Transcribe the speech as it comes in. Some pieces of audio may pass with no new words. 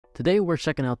Today we're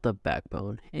checking out the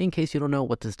Backbone. In case you don't know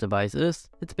what this device is,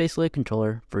 it's basically a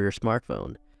controller for your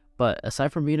smartphone. But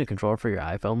aside from being a controller for your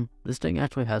iPhone, this thing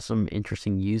actually has some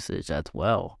interesting usage as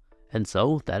well. And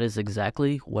so that is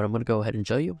exactly what I'm going to go ahead and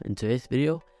show you in today's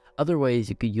video. Other ways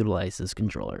you could utilize this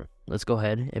controller. Let's go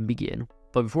ahead and begin.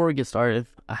 But before we get started,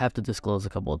 I have to disclose a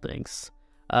couple of things.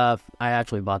 I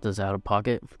actually bought this out of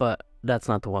pocket, but that's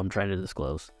not the one I'm trying to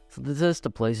disclose. So this is the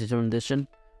PlayStation edition,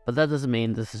 but that doesn't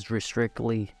mean this is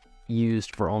strictly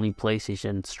used for only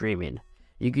PlayStation streaming.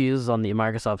 You can use this on the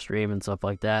Microsoft Stream and stuff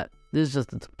like that. This is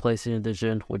just the PlayStation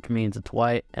edition, which means it's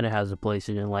white and it has a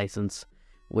PlayStation license,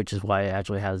 which is why it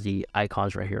actually has the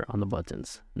icons right here on the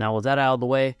buttons. Now with that out of the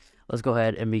way, let's go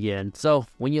ahead and begin. So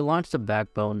when you launch the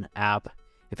Backbone app,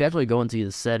 if you actually go into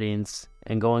the settings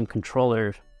and go in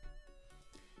controller,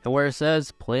 and where it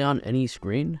says play on any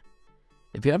screen,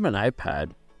 if you have an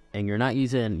iPad and you're not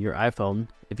using your iPhone,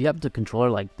 if you have the controller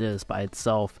like this by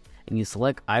itself and you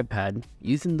select iPad,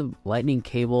 using the lightning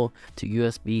cable to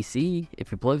USB-C,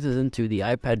 if you plug this into the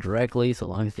iPad directly, so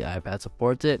long as the iPad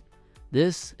supports it,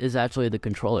 this is actually the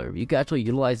controller. You can actually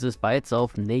utilize this by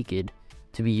itself naked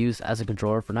to be used as a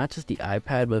controller for not just the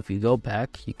iPad, but if you go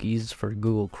back, you can use this for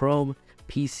Google Chrome,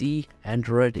 PC,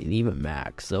 Android, and even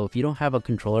Mac. So if you don't have a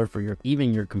controller for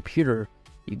even your computer,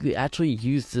 you could actually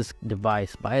use this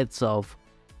device by itself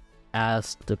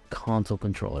as the console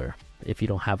controller if you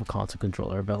don't have a console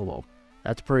controller available.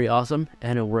 That's pretty awesome,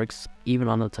 and it works even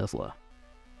on the Tesla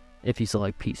if you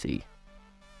select PC.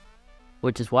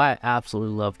 Which is why I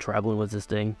absolutely love traveling with this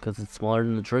thing, because it's smaller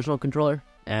than the traditional controller,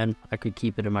 and I could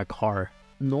keep it in my car.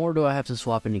 Nor do I have to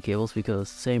swap any cables,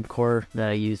 because the same cord that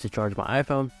I use to charge my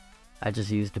iPhone, I just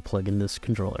use to plug in this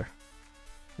controller.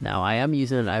 Now I am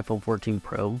using an iPhone 14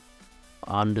 Pro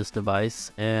on this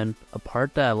device, and a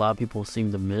part that a lot of people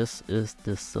seem to miss is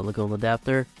this silicone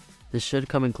adapter. This should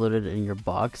come included in your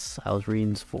box. I was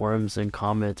reading forums and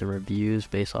comments and reviews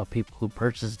based off people who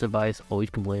purchased this device always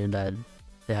complaining that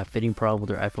they have fitting problem with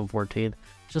their iPhone 14.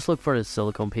 Just look for this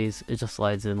silicone piece. It just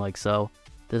slides in like so.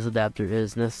 This adapter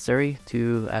is necessary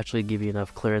to actually give you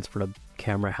enough clearance for the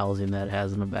camera housing that it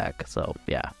has in the back. So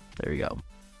yeah, there you go.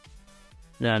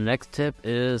 Now next tip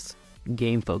is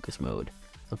game focus mode.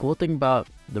 The cool thing about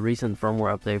the recent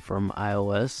firmware update from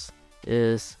iOS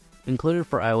is included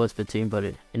for iOS 15, but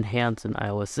it enhanced in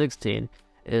iOS 16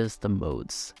 is the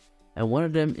modes. And one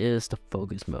of them is the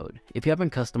focus mode. If you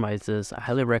haven't customized this, I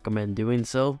highly recommend doing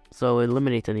so it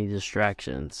eliminates any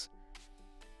distractions.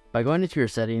 By going into your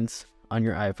settings on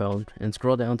your iPhone and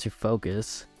scroll down to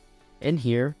focus, in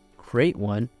here, create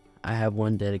one. I have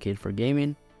one dedicated for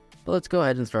gaming, but let's go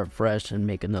ahead and start fresh and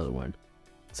make another one.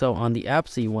 So on the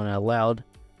apps that you want to allow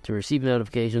to receive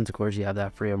notifications, of course you have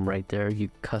that freedom right there.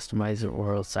 You customize it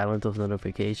or silence those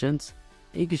notifications.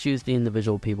 You can choose the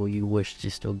individual people you wish to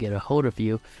still get a hold of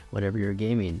you whenever you're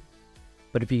gaming.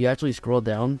 But if you actually scroll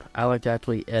down, I like to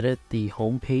actually edit the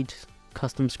homepage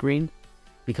custom screen,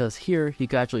 because here you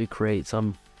can actually create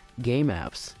some game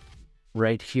apps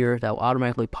right here that will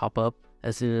automatically pop up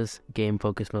as soon as game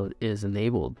focus mode is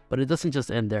enabled. But it doesn't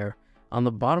just end there. On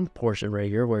the bottom portion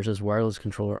right here where it says wireless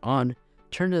controller on,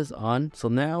 turn this on, so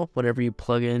now whenever you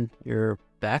plug in your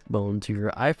Backbone to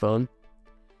your iPhone,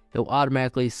 it will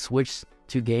automatically switch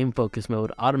to game focus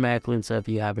mode automatically instead of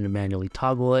you having to manually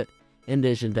toggle it. In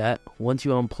addition to that, once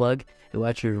you unplug, it will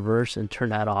actually reverse and turn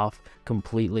that off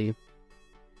completely,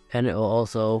 and it will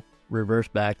also reverse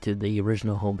back to the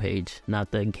original homepage,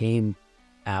 not the game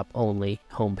app only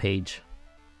homepage.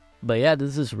 But yeah,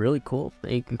 this is really cool.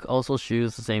 You can also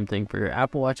choose the same thing for your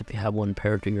Apple Watch if you have one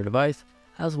paired to your device,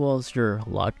 as well as your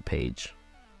lock page.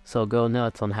 So go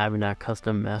nuts on having that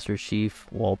custom Master Chief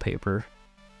wallpaper.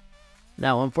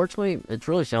 Now unfortunately, it's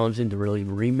really challenging to really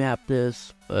remap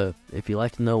this, but if you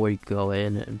like to know where you can go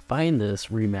in and find this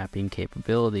remapping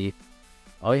capability,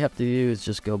 all you have to do is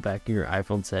just go back in your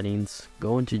iPhone settings,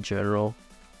 go into general,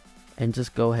 and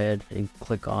just go ahead and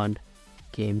click on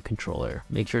game controller.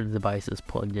 Make sure the device is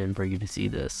plugged in for you to see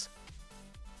this.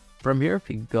 From here,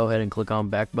 you can go ahead and click on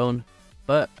Backbone,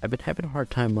 but I've been having a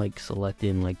hard time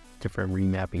selecting different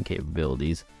remapping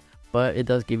capabilities, but it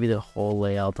does give you the whole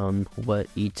layout on what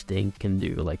each thing can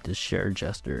do, like the share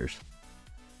gestures.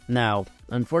 Now,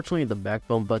 unfortunately, the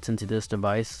Backbone button to this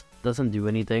device doesn't do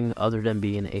anything other than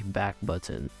being a back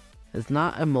button. It's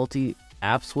not a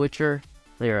multi-app switcher.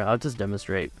 Here, I'll just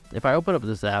demonstrate. If I open up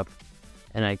this app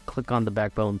and I click on the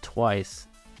Backbone twice,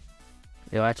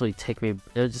 it'll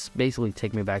just basically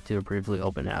take me back to the previously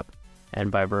open app,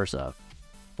 and vice versa.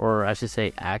 Or I should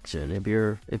say action.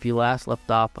 If you last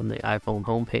left off on the iPhone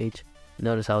homepage,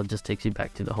 notice how it just takes you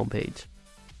back to the homepage.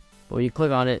 But when you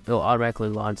click on it, it'll automatically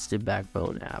launch the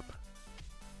Backbone app.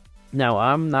 Now,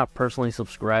 I'm not personally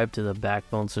subscribed to the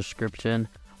Backbone subscription,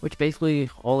 which basically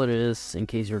all it is, in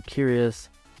case you're curious,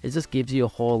 it just gives you a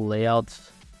whole layout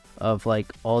of like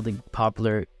all the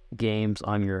popular games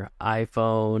on your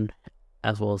iPhone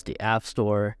as well as the App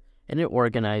Store, and it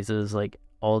organizes like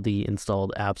all the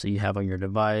installed apps that you have on your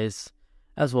device,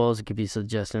 as well as it gives you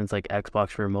suggestions like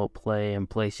Xbox Remote Play and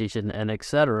PlayStation and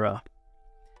etc.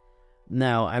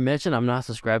 Now, I mentioned I'm not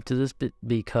subscribed to this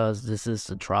because this is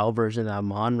the trial version that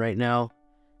I'm on right now,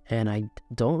 and I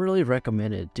don't really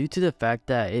recommend it due to the fact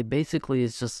that it basically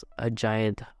is just a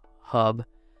giant hub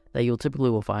that you'll typically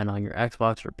will find on your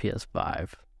Xbox or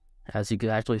PS5. As you can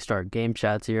actually start game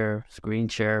chats here, screen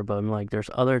share, but like there's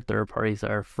other third parties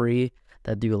that are free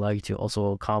that do allow you to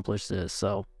also accomplish this.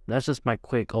 So that's just my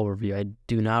quick overview. I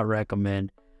do not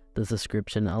recommend the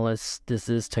subscription unless this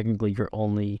is technically your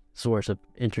only source of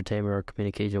entertainment or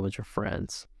communication with your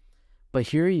friends. But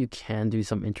here you can do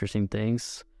some interesting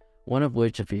things. One of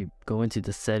which, if you go into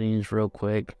the settings real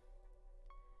quick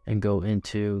and go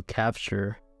into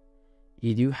capture,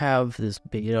 you do have this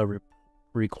beta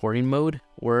recording mode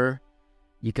where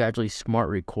you can actually smart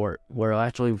record, where it'll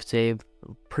actually save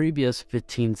previous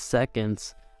 15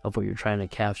 seconds of what you're trying to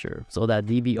capture. So that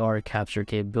DVR capture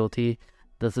capability,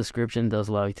 the subscription does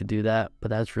allow you to do that, but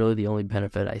that's really the only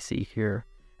benefit I see here.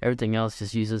 Everything else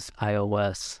just uses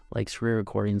iOS, like screen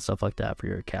recording and stuff like that for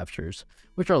your captures,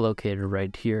 which are located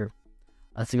right here.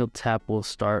 A single tap will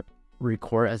start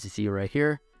record, as you see right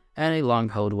here, and a long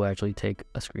hold will actually take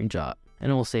a screenshot,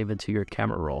 and it will save it to your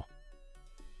camera roll.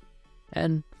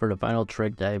 And for the final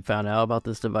trick that I found out about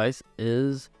this device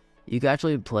is you can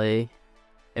actually play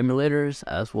emulators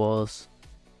as well as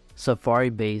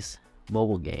Safari-based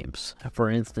mobile games. For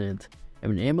instance,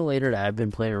 an emulator that I've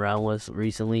been playing around with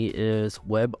recently is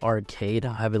Web Arcade.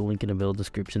 I have a link in the video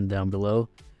description down below.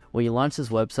 When you launch this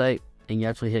website and you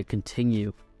actually hit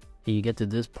continue and you get to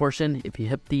this portion, if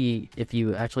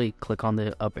you actually click on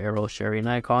the up arrow sharing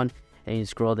icon and you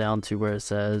scroll down to where it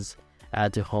says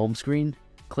add to home screen,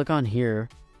 click on here,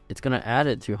 it's going to add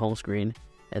it to your home screen.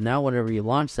 And now whenever you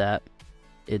launch that,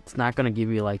 it's not going to give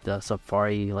you like the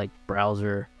Safari like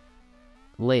browser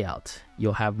layout.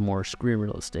 You'll have more screen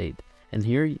real estate. And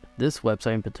here, this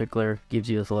website in particular gives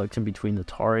you a selection between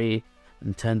Atari,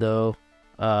 Nintendo,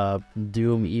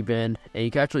 Doom even, and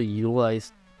you can actually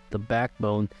utilize the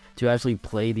Backbone to actually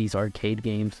play these arcade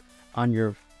games on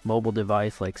your mobile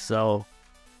device like so.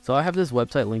 So I have this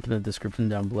website linked in the description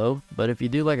down below, but if you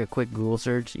do like a quick Google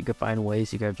search, you can find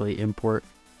ways you can actually import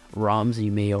ROMs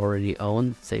you may already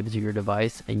own, save it to your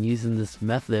device, and using this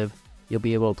method, you'll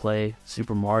be able to play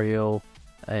Super Mario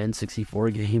and 64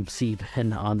 games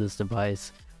even on this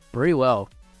device pretty well.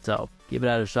 So give it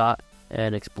a shot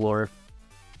and explore.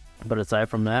 But aside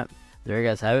from that, there you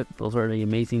guys have it. Those are the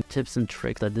amazing tips and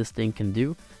tricks that this thing can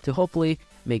do to hopefully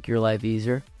make your life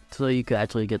easier so you can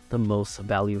actually get the most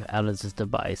value out of this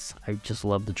device. I just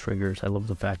love the triggers. I love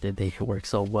the fact that they work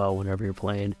so well whenever you're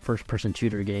playing first-person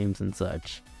shooter games and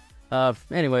such.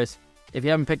 Anyways, if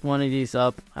you haven't picked one of these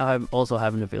up, I also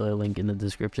have an affiliate link in the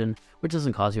description, which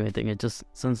doesn't cost you anything. It just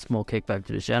sends a small kickback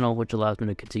to the channel, which allows me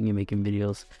to continue making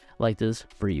videos like this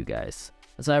for you guys.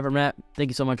 Aside from that, thank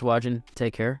you so much for watching.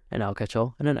 Take care, and I'll catch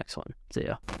y'all in the next one. See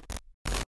ya.